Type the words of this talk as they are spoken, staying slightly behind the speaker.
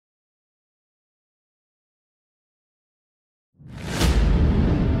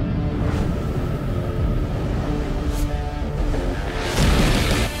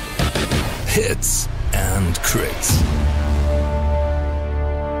Hits and Crits.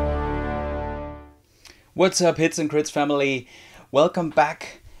 What's up, Hits and Crits family? Welcome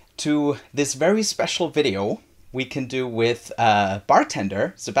back to this very special video we can do with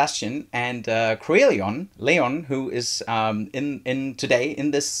bartender Sebastian and Cruellion, Leon, who is in today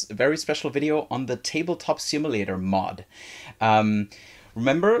in this very special video on the Tabletop Simulator mod.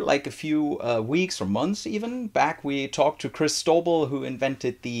 Remember, like a few weeks or months even back, we talked to Chris Stobel, who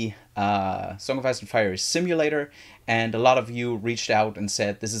invented the Song of Ice and Fire simulator, and a lot of you reached out and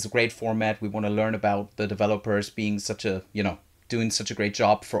said, this is a great format, we want to learn about the developers being such a, doing such a great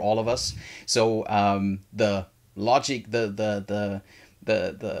job for all of us. So the logic, the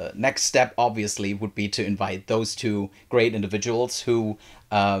next step obviously would be to invite those two great individuals who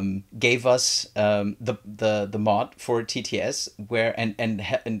gave us the mod for TTS, where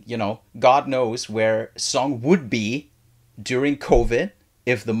and God knows where Song would be during COVID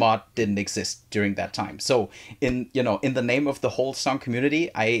if the mod didn't exist during that time. So in the name of the whole Song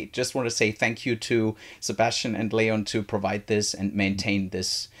community, I just want to say thank you to Sebastian and Leon to provide this and maintain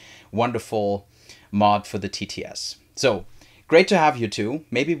this wonderful mod for the TTS. So great to have you two.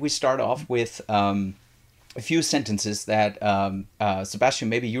 Maybe we start off with a few sentences that Sebastian,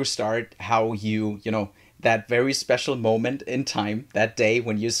 maybe you start how that very special moment in time, that day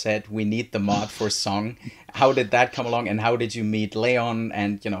when you said we need the mod for Song. How did that come along, and how did you meet Leon,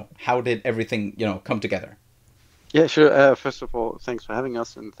 and how did everything come together? Yeah, sure. First of all, thanks for having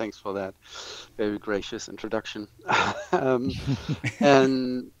us, and thanks for that very gracious introduction.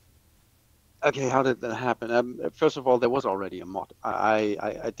 And okay, how did that happen? First of all, there was already a mod.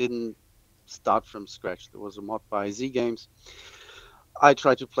 I didn't start from scratch. There was a mod by Z Games. I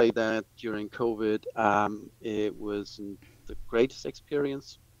tried to play that during COVID. It wasn't the greatest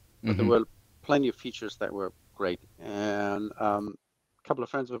experience, but there were plenty of features that were great. And a couple of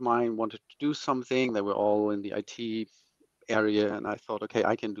friends of mine wanted to do something. They were all in the IT area, and I thought, okay,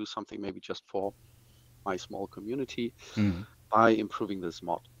 I can do something maybe just for my small community by improving this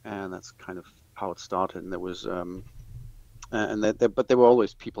mod. And that's kind of how it started. And there was, but there were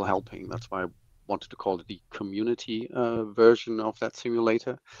always people helping. That's why I wanted to call it the community version of that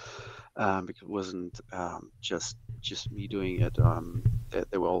simulator, because it wasn't just me doing it.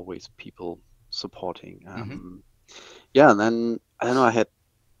 There were always people supporting. Yeah, and then I don't know. I had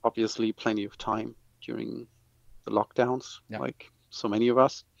obviously plenty of time during the lockdowns, like so many of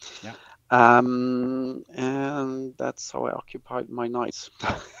us. Yeah. And that's how I occupied my nights,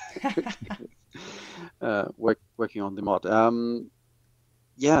 working on the mod.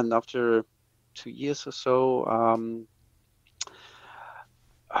 Yeah, and after 2 years or so,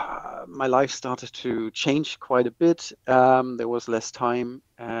 my life started to change quite a bit. There was less time,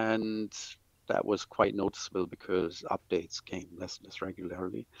 and that was quite noticeable because updates came less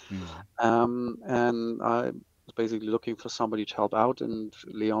regularly. And I was basically looking for somebody to help out, and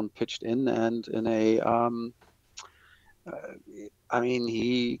Leon pitched in, and in a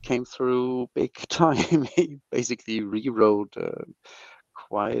he came through big time. He basically rewrote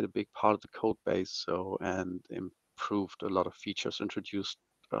quite a big part of the code base, and improved a lot of features, introduced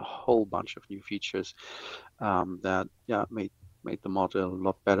a whole bunch of new features that made the mod a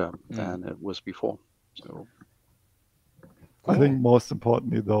lot better than it was before. So I think most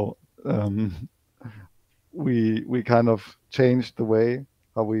importantly though, we kind of changed the way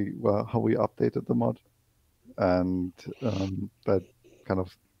how we updated the mod, and that kind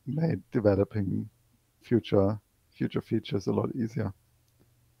of made developing future features a lot easier.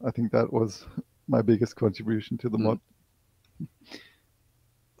 I think that was my biggest contribution to the mod.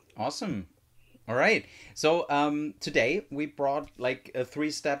 Awesome. All right. So today we brought like a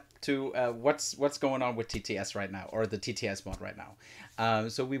 3-step to what's going on with TTS right now, or the TTS mod right now.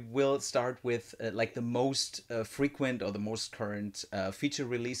 So we will start with like the most frequent or the most current feature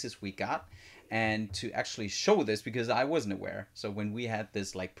releases we got, and to actually show this, because I wasn't aware. So when we had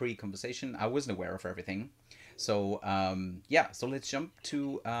this like pre-conversation, I wasn't aware of everything. So so let's jump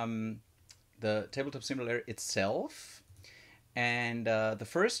to the Tabletop Simulator itself. And the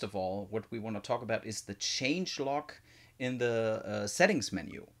first of all, what we want to talk about is the change log in the settings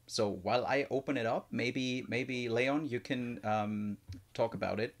menu. So while I open it up, maybe Leon, you can talk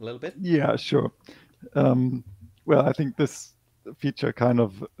about it a little bit. Yeah, sure. Well, I think this feature kind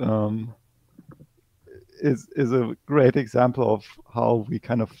of is a great example of how we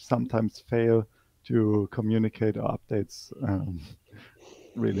kind of sometimes fail to communicate our updates,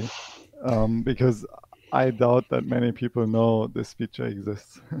 really, because I doubt that many people know this feature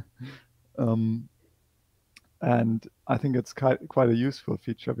exists. And I think it's quite a useful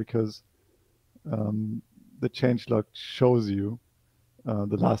feature because the changelog shows you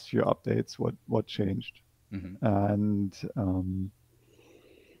the last few updates, what changed. Mm-hmm. And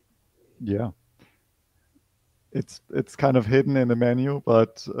yeah, it's kind of hidden in the menu,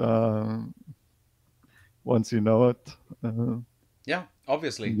 but once you know it, Yeah,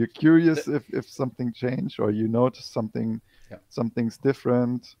 obviously. you're curious if something changed, or you notice something's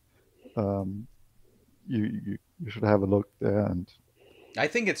different. You should have a look there. And I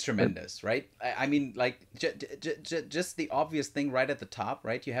think it's tremendous, right? I mean, like, just the obvious thing right at the top,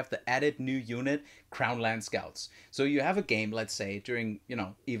 right? You have the added new unit, Crownland Scouts. So you have a game, let's say, during,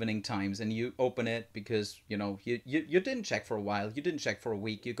 evening times, and you open it because, you didn't check for a while, you didn't check for a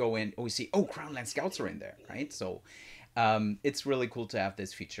week, you go in, we see, Crownland Scouts are in there, right? So it's really cool to have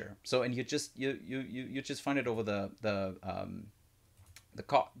this feature. So, and you just find it over the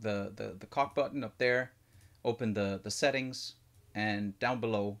cock button up there, open the settings, and down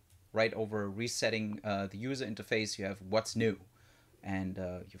below, right over resetting the user interface, you have what's new, and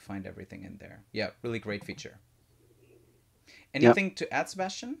you find everything in there. Yeah, really great feature. Anything to add,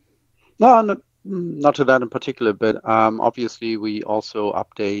 Sebastian? No, not to that in particular, but obviously we also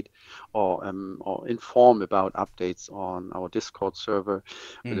update or inform about updates on our Discord server.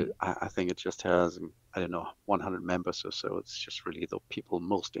 But I think it just has, I don't know, 100 members or so. It's just really the people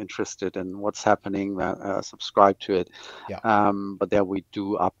most interested in what's happening that subscribe to it. Yeah. But there we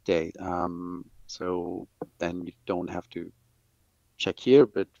do update. So then you don't have to check here,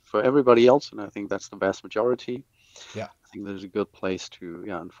 but for everybody else, and I think that's the vast majority. Yeah. I think there's a good place to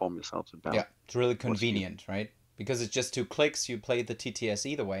inform yourselves about. Yeah, it's really convenient, right? Because it's just 2 clicks, you play the TTS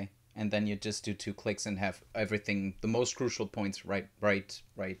either way, and then you just do 2 clicks and have everything, the most crucial points right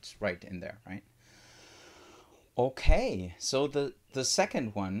in there, right? Okay, so the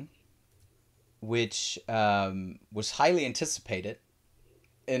second one, which was highly anticipated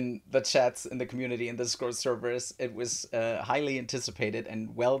in the chats, in the community, in the Discord servers, it was highly anticipated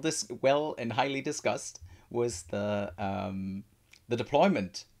and well and highly discussed, was the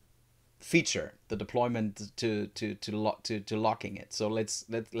deployment feature, the deployment to locking it. So let's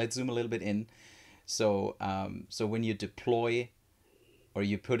zoom a little bit in. So when you deploy, or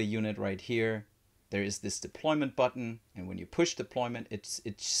you put a unit right here, there is this deployment button, and when you push deployment,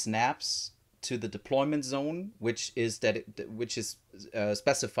 it snaps to the deployment zone, which is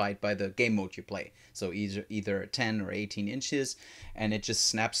specified by the game mode you play. So either 10 or 18 inches, and it just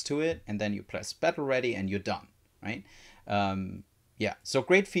snaps to it, and then you press battle ready, and you're done, right? Yeah, so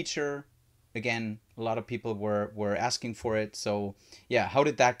great feature. Again, a lot of people were asking for it. So yeah, how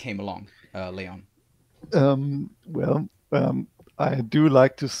did that came along, Leon? Well, I do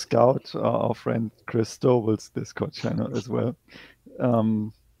like to scout our friend Chris Stovall's Discord channel as well.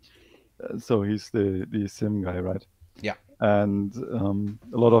 So he's the sim guy, right? Yeah. And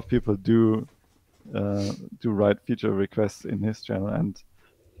a lot of people do write feature requests in his channel, and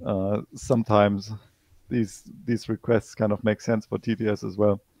sometimes these requests kind of make sense for TTS as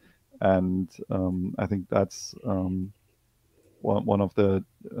well. And I think that's one of the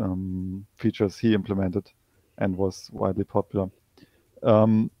features he implemented and was widely popular.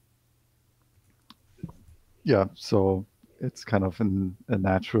 Yeah, so it's kind of a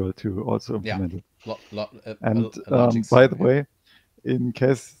natural to also implement it. And by the way, in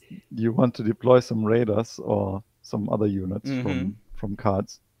case you want to deploy some raiders or some other units from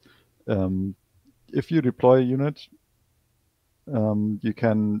cards, if you deploy a unit, you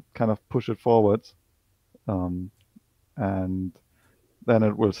can kind of push it forward, and then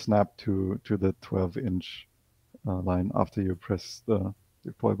it will snap to the 12-inch line after you press the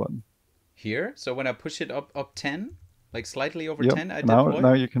deploy button. Here, so when I push it up 10, like slightly over 10, I deploy.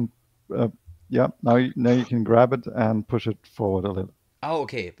 Now you can, now you can grab it and push it forward a little. Oh,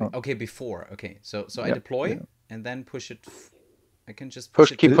 okay. Okay, before. Okay, so I deploy and then push it. I can just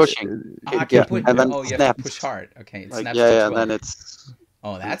keep pushing. I can push. And then you have to push hard. Okay, it snaps to 12. And then it's.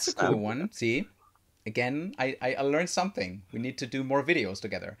 Oh, that's a cool one. See, again, I learned something. We need to do more videos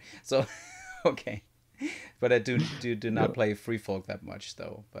together. So, okay, but I do not play Free Folk that much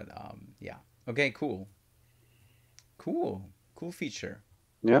though. But yeah. Okay, cool feature.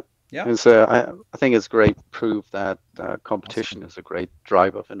 Yeah. Yeah. I think it's great proof that competition is a great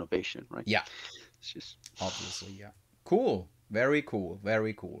driver of innovation, right? Yeah. It's just obviously, yeah. Cool. Very cool.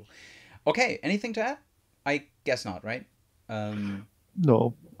 Very cool. Okay, anything to add? I guess not, right?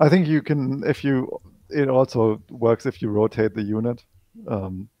 No, I think you can, it also works if you rotate the unit.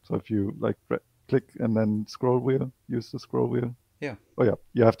 So if you click and then scroll wheel, use the scroll wheel. Yeah. Oh yeah,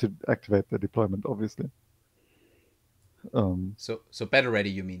 you have to activate the deployment, obviously. So battle ready,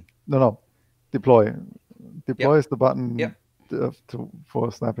 you mean? No. Deploy. Deploy is the button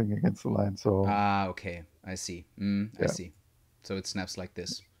for snapping against the line. So. Okay. I see. I see. So it snaps like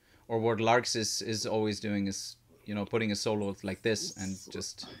this. Or what Larks is always doing is, you know, putting a solo like this and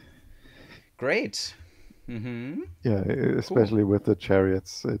just great. Mm-hmm. Yeah, especially with the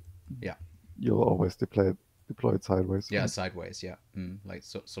chariots, Yeah. you'll always deploy it sideways. Yeah, right? sideways. Yeah, like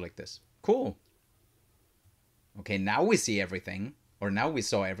so like this. Cool. Okay, now we see everything, or now we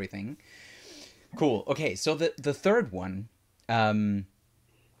saw everything. Cool. Okay, so the third one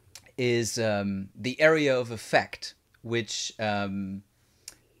is the area of effect, which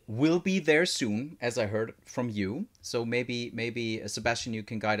will be there soon, as I heard from you. So maybe Sebastian, you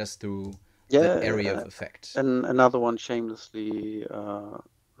can guide us through the area of effect. And another one shamelessly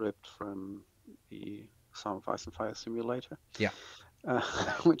ripped from the Sound of Ice and Fire simulator. Yeah.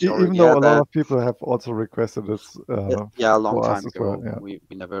 Which Even though a lot of people have also requested this a long for time us as ago. well. Yeah. We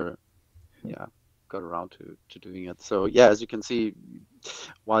never got around to doing it. So yeah, as you can see,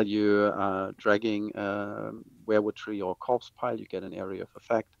 while you're dragging werewood tree or corpse pile, you get an area of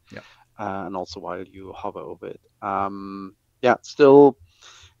effect. Yeah. And also while you hover over it. Still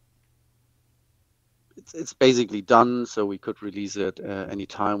it's basically done, so we could release it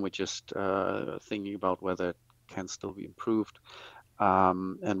anytime. We're just thinking about whether it can still be improved,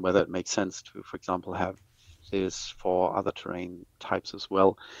 and whether it makes sense to, for example, have this for other terrain types as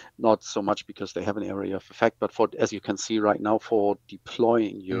well. Not so much because they have an area of effect, but for, as you can see right now, for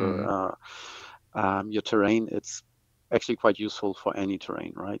deploying your terrain, it's actually quite useful for any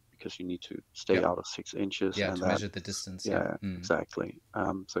terrain, right? Because you need to stay out of 6 inches. Yeah, and to measure the distance. Exactly.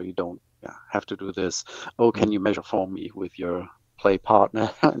 So you don't have to do this. Oh, can you measure for me with your play partner?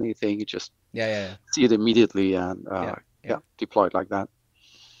 Anything? You just see it immediately and deploy it like that.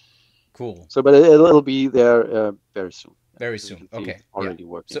 Cool. So, but it'll be there very soon. Very soon. Okay. Already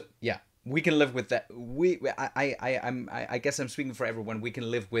working. So we can live with that. I guess I'm speaking for everyone. We can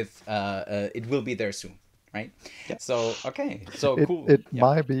live with it will be there soon, right? Yeah. So okay. So cool. It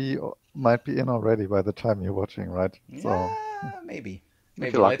might be in already by the time you're watching, right? Yeah, so maybe.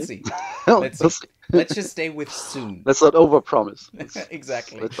 Let's see. Let's see. Let's just stay with soon. Let's not overpromise.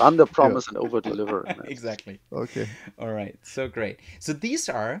 Exactly. Let's underpromise and overdeliver. Exactly. Okay. All right. So great. So these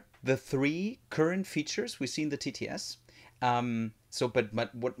are the 3 current features we see in the TTS.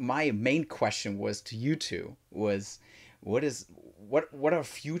 But what my main question was to you two was, what are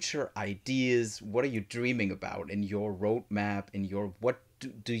future ideas? What are you dreaming about in your roadmap? In your what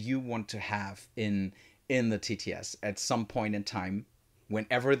do you want to have in the TTS at some point in time,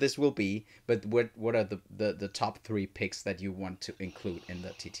 whenever this will be? But what are the top 3 picks that you want to include in the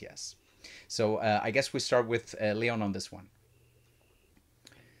TTS? So I guess we start with Leon on this one.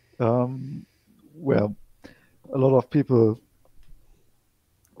 Well, a lot of people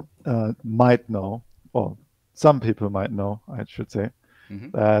might know, or some people might know, I should say,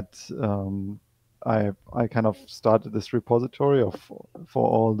 that I kind of started this repository for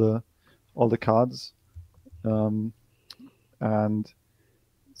all the cards, and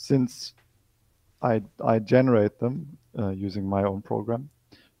since I generate them using my own program,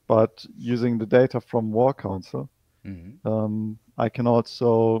 but using the data from War Council, I can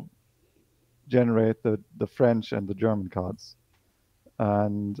also generate the French and the German cards.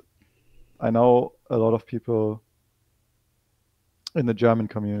 And I know a lot of people in the German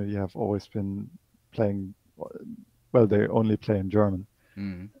community have always been playing, well, they only play in German.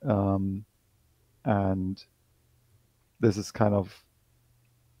 And this is kind of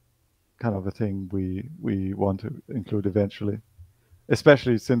a thing we want to include eventually,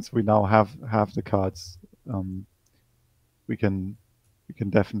 especially since we now have the cards. We can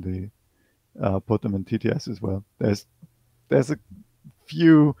definitely put them in TTS as well. There's a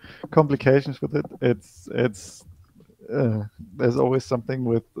few complications with it. It's there's always something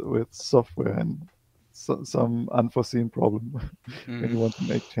with software and some unforeseen problem when you want to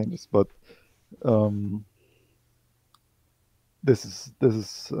make changes. But this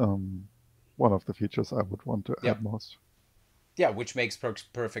is one of the features I would want to add most. Yeah, which makes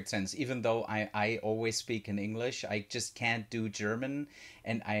perfect sense. Even though I always speak in English, I just can't do German,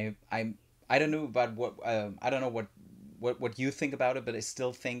 and I don't know about what I don't know what you think about it, but I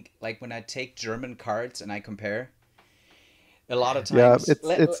still think, like, when I take German cards and I compare, a lot of times,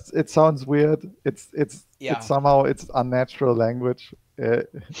 it sounds weird. It's somehow it's unnatural language.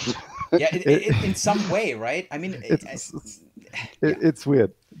 In some way, right? I mean, it's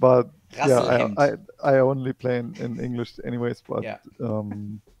weird, but I only play in English anyways. But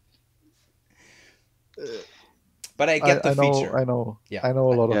but I get the feature. I know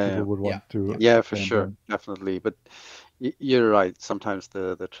a lot of people would want to. Yeah, for sure, definitely. But you're right. Sometimes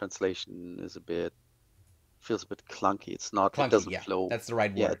the translation is feels a bit clunky. It's not. It doesn't flow. That's the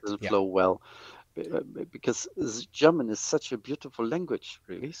right word. Yeah, it doesn't flow well. because German is such a beautiful language,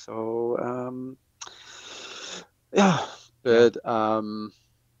 really. So yeah, Yeah. but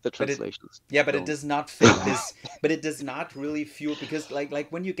the translations But it don't. does not fit this. But it does not really fuel, because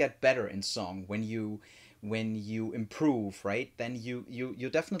like when you get better in song, when you improve, right? Then you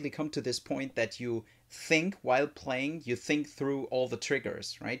definitely come to this point that you think while playing. You think through all the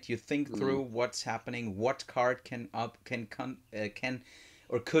triggers, right? You think Mm, through what's happening, what card can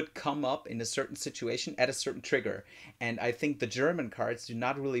or could come up in a certain situation at a certain trigger. And I think the German cards do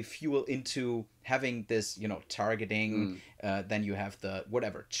not really fuel into having this, targeting. mm. Then you have the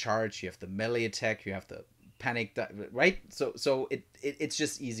whatever charge, you have the melee attack, you have the panic, right? So it's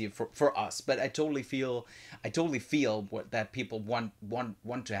just easier for us. But I totally feel what that people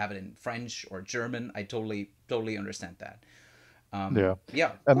want to have it in French or German. I totally understand that. Yeah,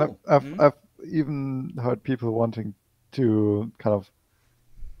 Yeah, and cool. I've even heard people wanting to kind of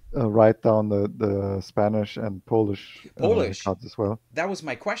write down the Spanish and Polish Polish. cards as well. That was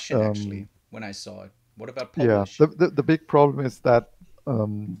my question Um, actually when I saw it. What about yeah, Polish? the big problem is that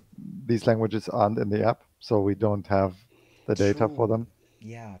these languages aren't in the app, so we don't have the data for True. them,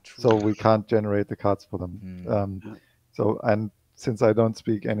 Yeah, true. so we can't generate the cards for them. Hmm. Yeah. So, and since I don't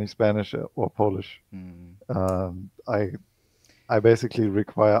speak any Spanish or Polish, Hmm. I basically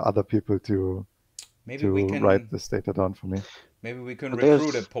require other people to Maybe we to write can this data down for me. maybe we can And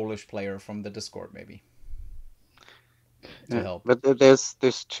recruit a there's Polish player from the Discord maybe to yeah, help. but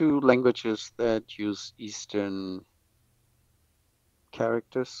there's two languages that use Eastern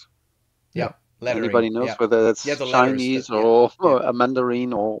characters. Yeah, Yeah, lettering. Anybody knows Yeah, whether yeah, that's the letters. Chinese Yeah, or yeah. a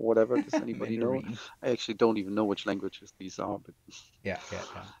Mandarin or whatever? Does anybody know? Mandarin. I actually don't even know which languages these are, but Yeah, yeah,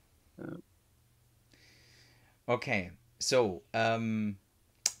 yeah. uh, Okay, so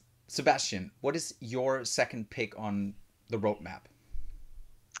Sebastian, what is your second pick on the roadmap?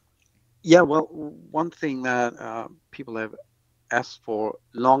 yeah, well, one thing that people have asked for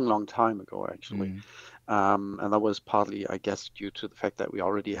long time ago, actually, Mm. and that was partly, I guess, due to the fact that we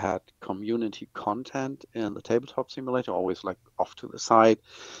already had community content in the tabletop simulator, always like off to the side,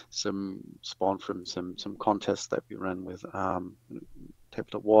 some spawned from some contests that we ran with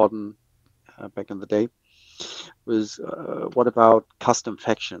Tabletop Warden back in the day. Was what about custom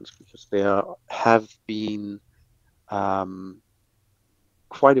factions? Because there have been um,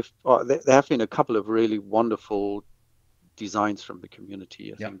 there have been a couple of really wonderful designs from the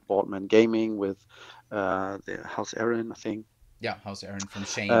community. I Yeah, think Boardman Gaming with the House Aaron, I think. yeah. How's Aaron from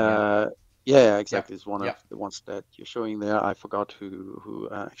Shane? Yeah, Uh, yeah, yeah, exactly. It's one yeah. of the ones that you're showing there. I forgot who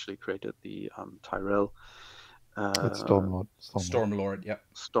actually created the Tyrell it's uh, Stormlord. Stormlord. Stormlord. Yeah.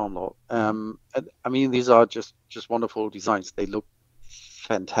 Stormlord. And, I mean, these are just wonderful designs. They look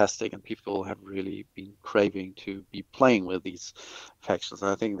fantastic, and people have really been craving to be playing with these factions.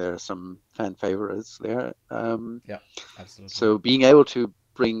 I think there are some fan favorites there. Yeah, absolutely. So being able to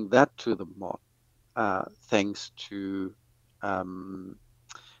bring that to the mod, thanks to um,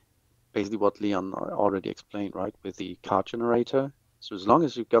 basically what Leon already explained, right, with the card generator. So as long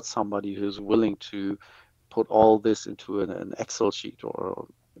as you've got somebody who's willing to put all this into an Excel sheet, or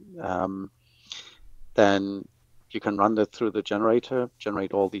then you can run that through the generator,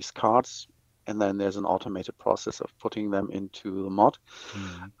 generate all these cards, and then there's an automated process of putting them into the mod,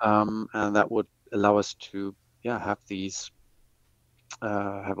 Mm. and that would allow us to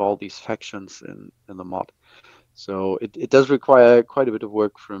have all these factions in the mod. So it does require quite a bit of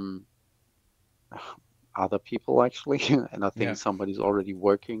work from other people, actually, and I Yeah. think somebody's already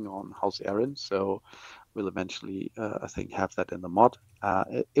working on House Aaron, so we'll eventually I think have that in the mod.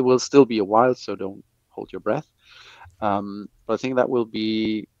 It will still be a while, so don't hold your breath. But I think that will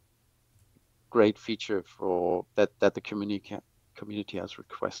be great feature for that the community has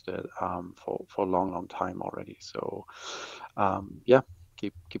requested for a long time already. So yeah,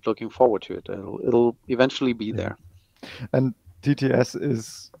 keep looking forward to it. It'll eventually be Yeah, there. and TTS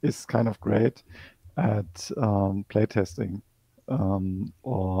is kind of great at playtesting,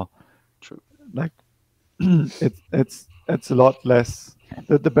 or True. like it's a lot less.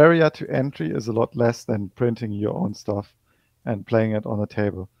 The barrier to entry is a lot less than printing your own stuff and playing it on a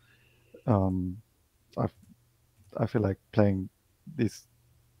table. Um, I I feel like playing these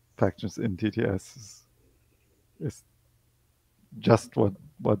factions in TTS is just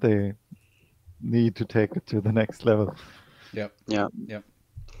what they need to take it to the next level. Yep. Yeah. Yep.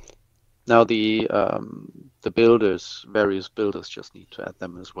 Now the builders, various builders, just need to add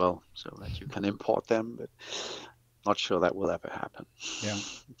them as well, so that you can import them. But not sure that will ever happen. Yeah.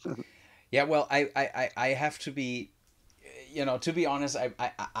 Yeah. Well, I have to be. you know, to be honest,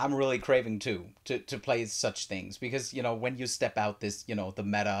 I'm really craving too to play such things, because, you know, when you step out this, you know, the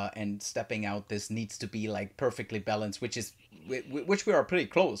meta and stepping out this needs to be like perfectly balanced, which we are pretty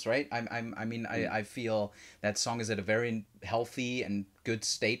close, right? I mean, I feel that Song is at a very healthy and good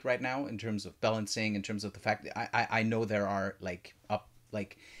state right now in terms of balancing, in terms of the fact that I know there are like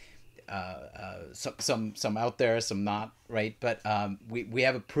some out there, some not, right? But we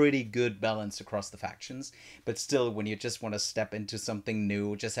have a pretty good balance across the factions. But still, when you just want to step into something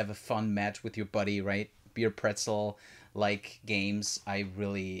new, just have a fun match with your buddy, right? Beer pretzel like games, I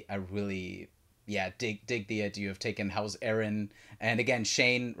really yeah, dig the idea of taking House Aaron, and again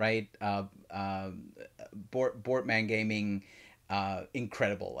Shane, right? Boardman gaming,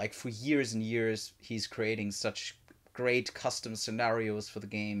 incredible. Like for years and years, he's creating such great custom scenarios for the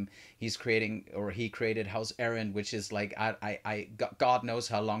game. He created House Aaron, which is like God knows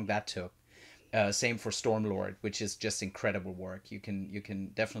how long that took. Same for Stormlord, which is just incredible work. You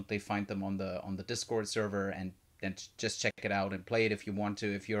can definitely find them on the Discord server, and then just check it out and play it if you want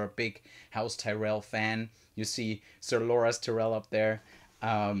to. If you're a big House Tyrell fan, you see Sir Loras Tyrell up there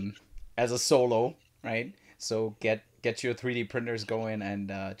as a solo, right? So get your 3D printers going and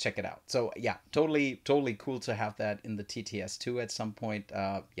check it out. So yeah, totally cool to have that in the TTS2 at some point.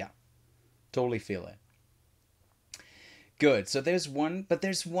 Yeah, totally feel it. Good. So there's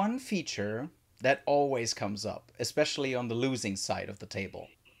one feature that always comes up, especially on the losing side of the table.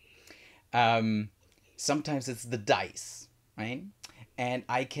 Sometimes it's the dice, right? And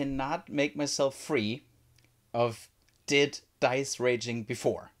I cannot make myself free of did dice raging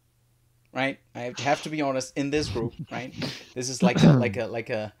before, right? I have to be honest in this group, right? This is like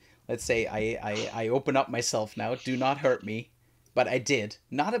a let's say I open up myself now. Do not hurt me, but I did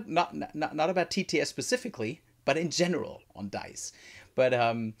not about TTS specifically, but in general on dice. But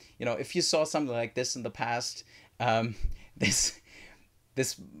you know, if you saw something like this in the past, this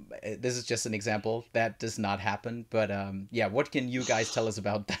is just an example that does not happen. But yeah, what can you guys tell us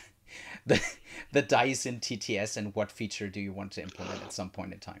about the dice in TTS, and what feature do you want to implement at some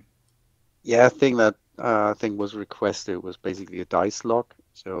point in time? Yeah, thing was requested was basically a dice log.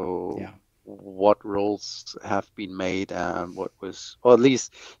 So Yeah. what rolls have been made and what was, or at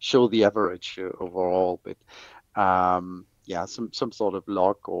least show the average overall. But yeah, some sort of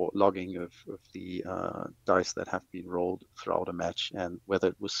log or logging of the dice that have been rolled throughout a match, and whether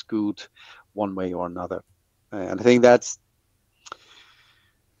it was skewed one way or another. And I think that's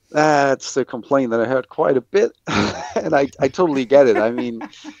a complaint that I heard quite a bit, and I totally get it. I mean,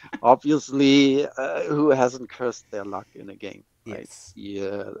 obviously, who hasn't cursed their luck in a game, right? Yes.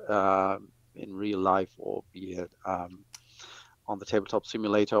 Yeah, in real life, or be it on the Tabletop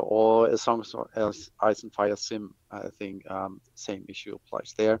Simulator or as Songs as Ice and Fire Sim. I think same issue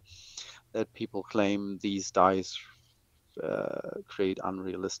applies there. That people claim these dice create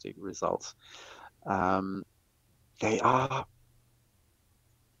unrealistic results. They are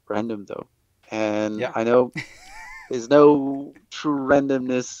random though, and Yeah. I know there's no true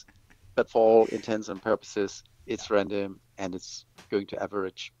randomness, but for all intents and purposes, it's random and it's going to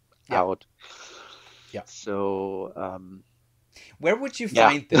average out. Yeah. So where would you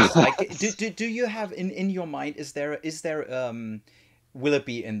find this? Like, do you have in your mind? Is there will it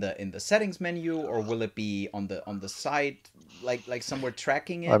be in the settings menu, or will it be on the side, like somewhere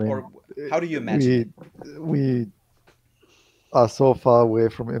tracking it, I mean, or how do you imagine we are so far away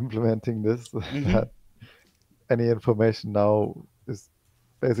from implementing this that any information now is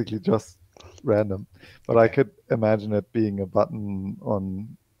basically just random. But I could imagine it being a button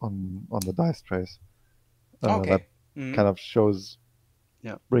on the dice trace that kind of shows,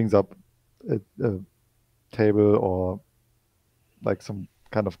 brings up a table or like some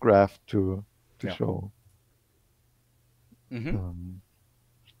kind of graph to show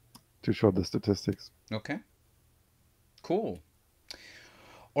to show the statistics. Okay. Cool.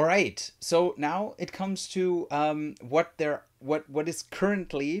 All right. So now it comes to what is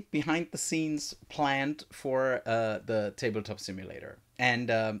currently behind the scenes planned for the Tabletop Simulator.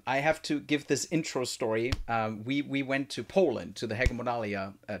 And I have to give this intro story. We went to Poland to the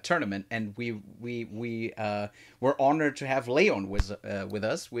Hegemonalia tournament, and we were honored to have Leon with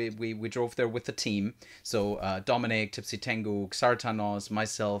us. We drove there with the team. So Dominic, Tipsy Tengu, Xartanos,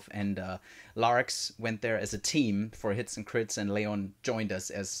 myself, and Larx went there as a team for Hits and Crits, and Leon joined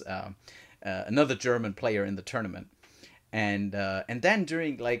us as another German player in the tournament. And then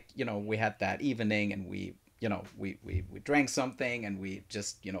during, like, you know, we had that evening, and we drank something, and we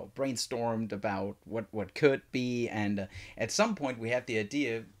just, brainstormed about what could be. And at some point we had the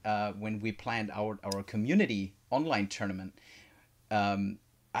idea, when we planned our community online tournament,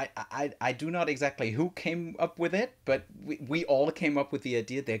 I do not exactly who came up with it, but we all came up with the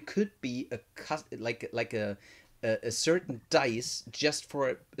idea there could be a certain dice just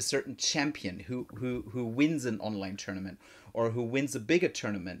for a certain champion who wins an online tournament or who wins a bigger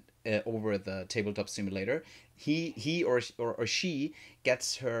tournament over the tabletop simulator. He or she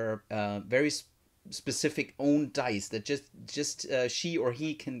gets her very specific own dice that just she or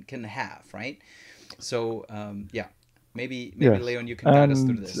he can have, right? So yeah, maybe Yes. Leon, you can guide us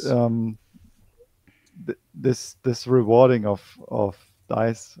through And this. this rewarding of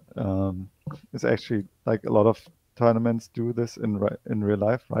dice is actually like a lot of tournaments do this in real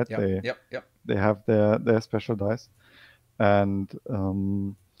life, right? Yep, yep. They have their special dice, and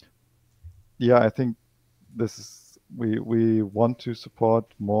yeah, I think this is we want to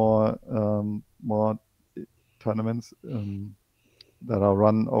support more tournaments that are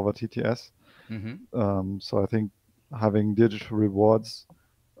run over TTS. So I think having digital rewards,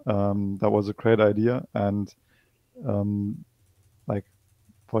 that was a great idea. And like,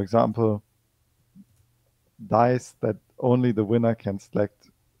 for example, dice that only the winner can select.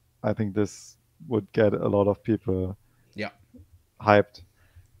 I think this would get a lot of people Yeah. hyped.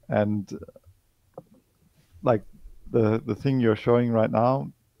 And like the thing you're showing right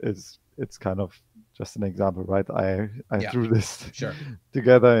now it's kind of just an example, right? I Yeah. threw this Sure.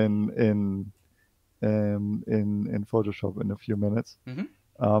 together in Photoshop in a few minutes.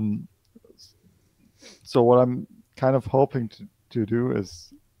 So what I'm kind of hoping to do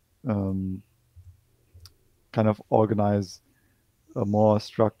is kind of organize a more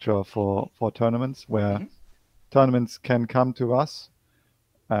structure for tournaments where tournaments can come to us,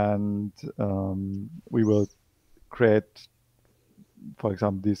 and we will create, for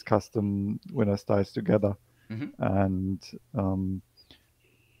example, these custom winners dice together. And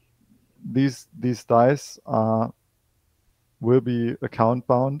these dice will be account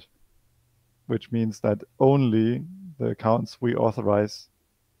bound, which means that only the accounts we authorize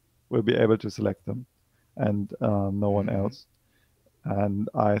will be able to select them, and no one else. And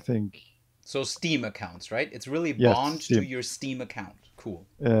I think so Steam accounts, right? It's really yes, bound Steam. to your Steam account. Cool.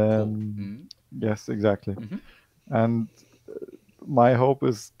 Yes, exactly. And my hope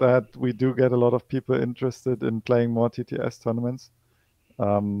is that we do get a lot of people interested in playing more TTS tournaments,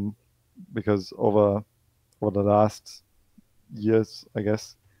 because over the last years, I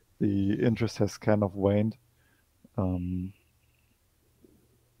guess, the interest has kind of waned.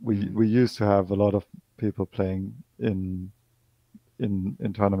 We used to have a lot of people playing in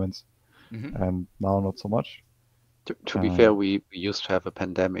tournaments, and now not so much. To be fair, we used to have a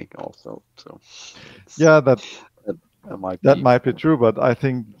pandemic also, so yeah, that might be kind of true, but I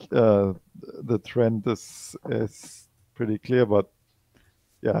think the trend is pretty clear. But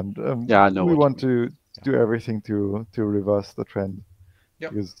yeah, and I know we what you want mean. to do everything to reverse the trend.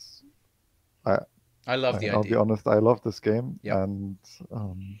 Yep. Because I love the I'll be idea. honest, I love this game, Yep. and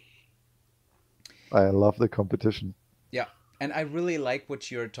I love the competition. Yeah. And I really like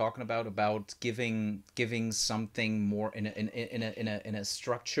what you're talking about giving something more in a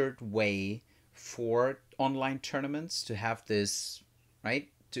structured way for online tournaments, to have this, right,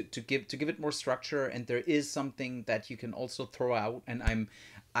 to give it more structure. And there is something that you can also throw out, and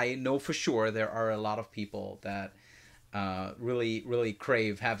I know for sure there are a lot of people that really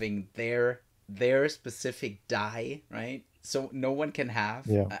crave having their specific die, right? So no one can have.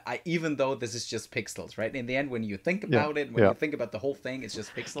 Yeah. Even though this is just pixels, right? In the end, when you think Yeah, about it, when yeah. you think about the whole thing, it's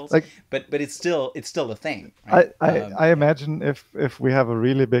just pixels. Like- but it's still a thing, right? I imagine if we have a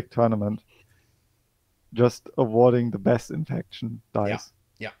really big tournament, just awarding the best infection dice,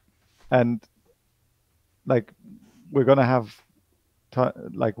 Yeah. and like we're gonna have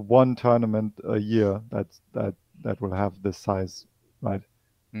like one tournament a year that will have this size, right?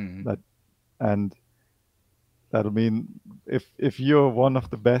 That and that'll mean if you're one of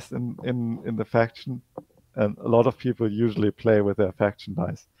the best in the faction, and a lot of people usually play with their faction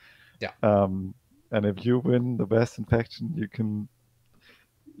dice. Yeah. And if you win the best in faction,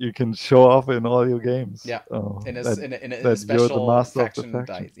 you can show off in all your games. Yeah. In a that special you're the master faction, of the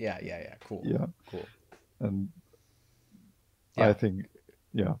faction. dice. Yeah. Cool. Yeah. Cool. And Yeah. I think,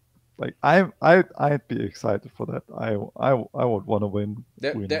 yeah, like I'd be excited for that. I would want to win.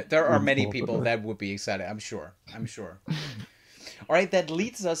 There are many more for people that would be excited. I'm sure. All right, that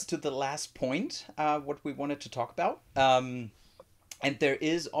leads us to the last point, what we wanted to talk about. And there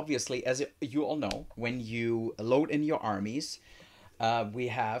is obviously, as you all know, when you load in your armies, we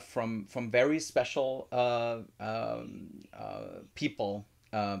have from very special people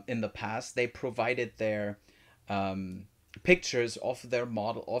in the past. They provided their pictures of their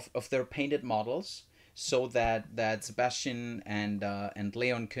model of their painted models so that Sebastian and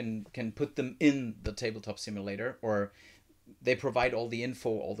Leon can put them in the tabletop simulator, or they provide all the info,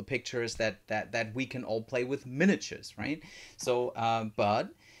 all the pictures that we can all play with miniatures, right? So,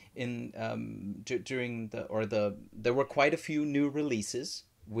 but in during there were quite a few new releases,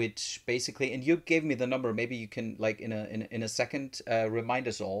 which basically, and you gave me the number. Maybe you can, like, in a second, remind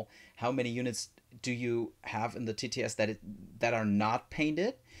us all how many units do you have in the TTS that are not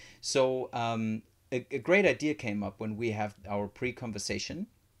painted. So a great idea came up when we have our pre-conversation,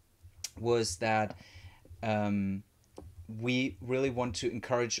 was that we really want to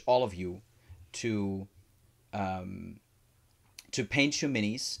encourage all of you to paint your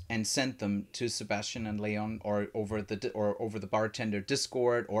minis and send them to Sebastian and Leon, or over the bartender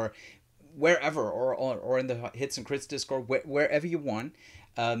Discord, or wherever, or in the Hits and Crits Discord, wherever you want.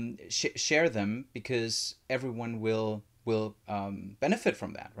 Share them, because everyone will benefit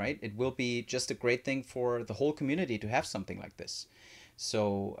from that, right? It will be just a great thing for the whole community to have something like this.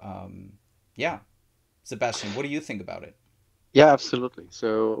 So yeah, Sebastian, what do you think about it? Yeah, absolutely.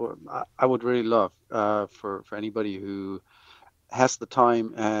 So I would really love for anybody who has the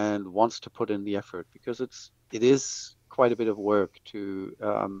time and wants to put in the effort, because it is quite a bit of work to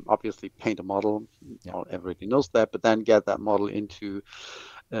obviously paint a model. Yeah. Well, everybody knows that, but then get that model into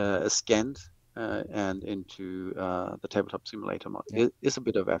a scanned and into the tabletop simulator mod. Yeah. It is a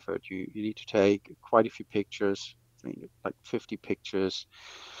bit of effort. You need to take quite a few pictures, I think like 50 pictures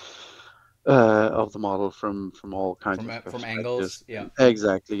of the model from all kinds of From perspectives. angles, yeah.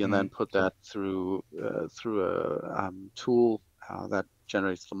 Exactly, and then Mhm. put that through a tool that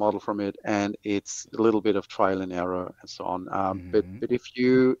generates the model from it, and it's a little bit of trial and error and so on. But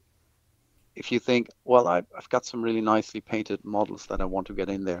Mhm. if you think, well, I've got some really nicely painted models that I want to get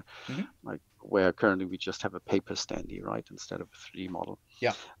in there, Mhm. like where currently we just have a paper standee, right, instead of a 3D model,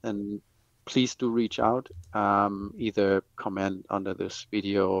 Yeah. then please do reach out. Either comment under this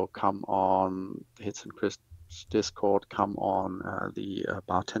video, come on the Hits and Chris Discord, come on the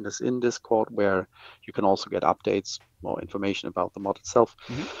Bartenders in Discord, where you can also get updates, more information about the mod itself.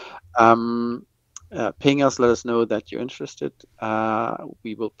 Mhm. Ping us, let us know that you're interested.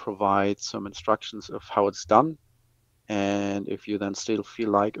 We will provide some instructions of how it's done. And if you then still feel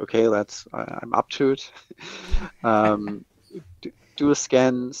like, okay, I'm up to it, do a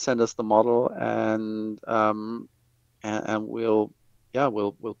scan, send us the model, and we'll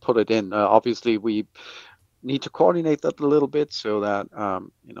put it in. Obviously, we need to coordinate that a little bit so that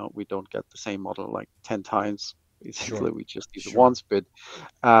we don't get the same model like 10 times. Basically, Sure. we just use it Sure. once, but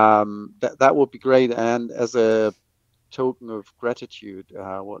that would be great. And as a token of gratitude,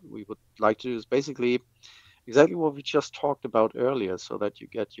 what we would like to do is basically exactly what we just talked about earlier, so that you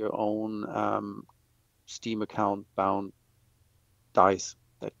get your own Steam account bound dice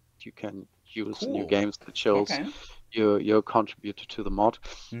that you can use in your Cool. games that shows Okay. your contributor to the mod.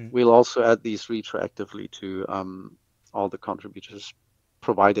 Mm. We'll also add these retroactively to all the contributors,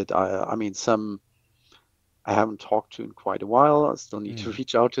 provided I mean, some I haven't talked to in quite a while. I still need to Mm.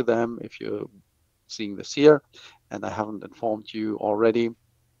 reach out to them. If you're seeing this here and I haven't informed you already,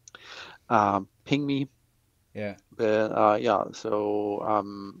 ping me. Yeah. But yeah, so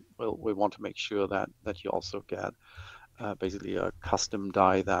we want to make sure that you also get basically a custom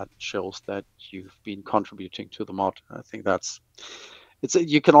die that shows that you've been contributing to the mod. I think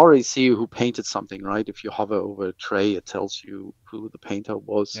you can already see who painted something, right? If you hover over a tray, it tells you who the painter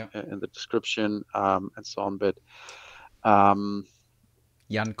was Yeah. in the description and so on. But um,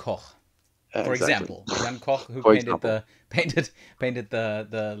 Jan Koch, for exactly, example, Jan Koch, who for painted example,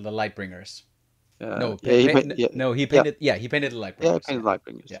 the Lightbringers. No, yeah, yeah, no, he yeah, painted. Yeah, he painted the yeah, Lightbringers. Yeah. painted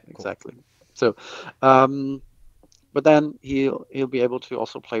Lightbringers, Yeah. Cool. exactly. So, but then he'll be able to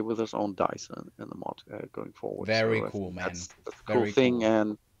also play with his own dice in the mod going forward. Very So I cool, think man. that's a cool Very thing. cool.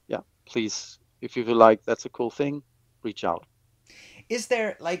 And yeah, please, if you feel like that's a cool thing, reach out. Is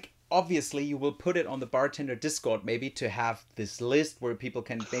there, like, obviously you will put it on the bartender Discord, maybe, to have this list where people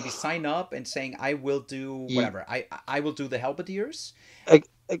can maybe sign up and saying, I will do Ye- whatever. I will do the halberdiers.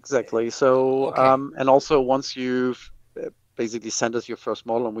 Exactly. So Okay. and also once you've basically sent us your first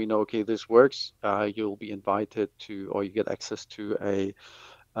model and we know, okay, this works, you'll be invited to, or you get access to a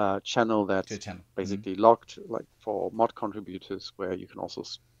channel To the that's channel. Mm-hmm. basically locked, like for mod contributors, where you can also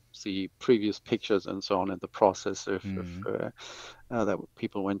see previous pictures and so on, and the process of Mm-hmm. that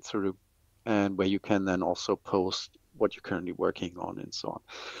people went through, and where you can then also post what you're currently working on and so on.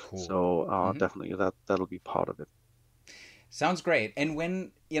 Cool. So Mm-hmm. definitely that'll be part of it. Sounds great. And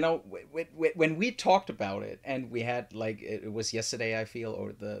when, when we talked about it, and we had, like, it was yesterday, I feel,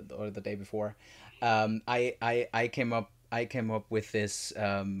 or the day before, I came up I came up with this,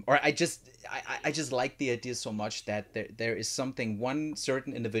 or I just like the idea so much that there is something, one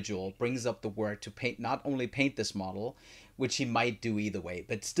certain individual brings up the word to paint, not only paint this model, which he might do either way,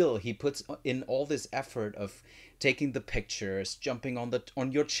 but still he puts in all this effort of taking the pictures, jumping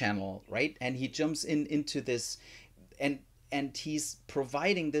on your channel, right? And he jumps into this, and he's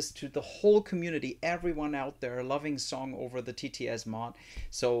providing this to the whole community, everyone out there loving song over the TTS mod.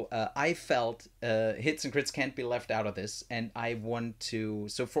 So I felt hits and crits can't be left out of this, and I want to.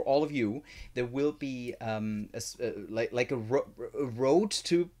 So for all of you, there will be like a road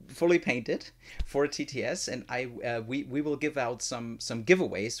to fully painted for TTS, and we will give out some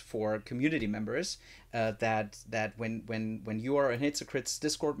giveaways for community members. That when you are a Hits and Crits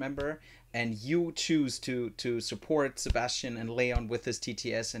Discord member and you choose to support Sebastian and Leon with his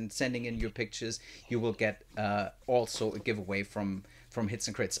TTS and sending in your pictures, you will get also a giveaway from Hits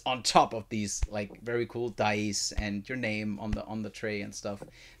and Crits on top of these like very cool dice and your name on the tray and stuff.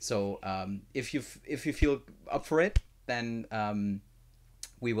 So if you feel up for it, then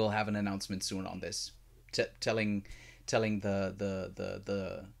we will have an announcement soon on this, telling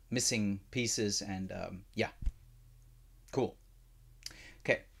the missing pieces, and yeah, cool.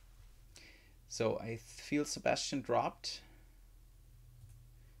 Okay, so I feel Sebastian dropped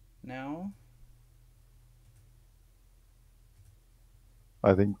now.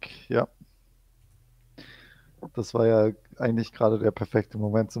 I think, ja. Das war ja eigentlich gerade der perfekte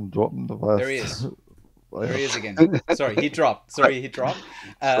Moment zum Droppen. There he is. There he is again. Sorry, he dropped.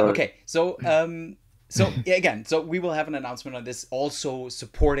 Okay, so yeah, again, so we will have an announcement on this, also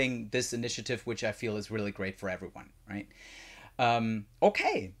supporting this initiative, which I feel is really great for everyone, right?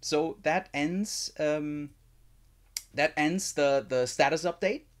 Okay, so that ends the status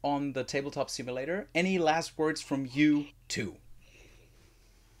update on the Tabletop Simulator. Any last words from you two?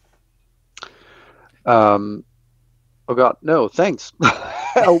 Oh God, no, thanks.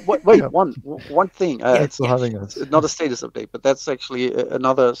 Oh, wait, Yeah. one thing. Thanks for having us. It's not a status update, but that's actually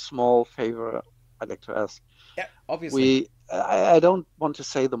another small favor I'd like to ask. Yeah, obviously. I don't want to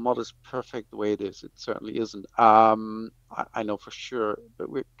say the mod is perfect the way it is. It certainly isn't. I know for sure, but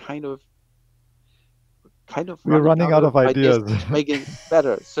we're kind of running out of ideas. To make it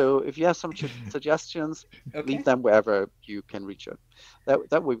better. So if you have some suggestions, Okay. leave them wherever you can reach it.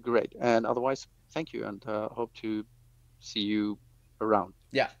 That would be great. And otherwise, thank you, and hope to see you around.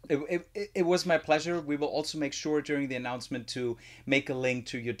 Yeah, it was my pleasure. We will also make sure during the announcement to make a link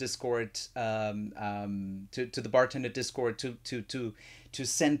to your Discord, to the bartender Discord, to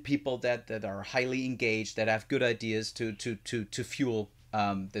send people that are highly engaged, that have good ideas to fuel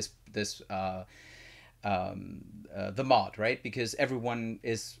the mod, right? Because everyone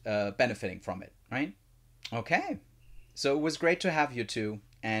is benefiting from it, right? Okay, so it was great to have you two,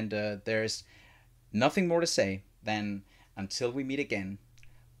 and there's nothing more to say than until we meet again.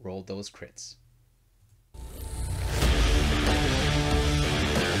 Roll those crits.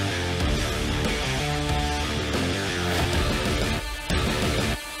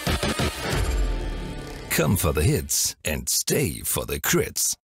 Come for the hits and stay for the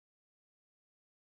crits.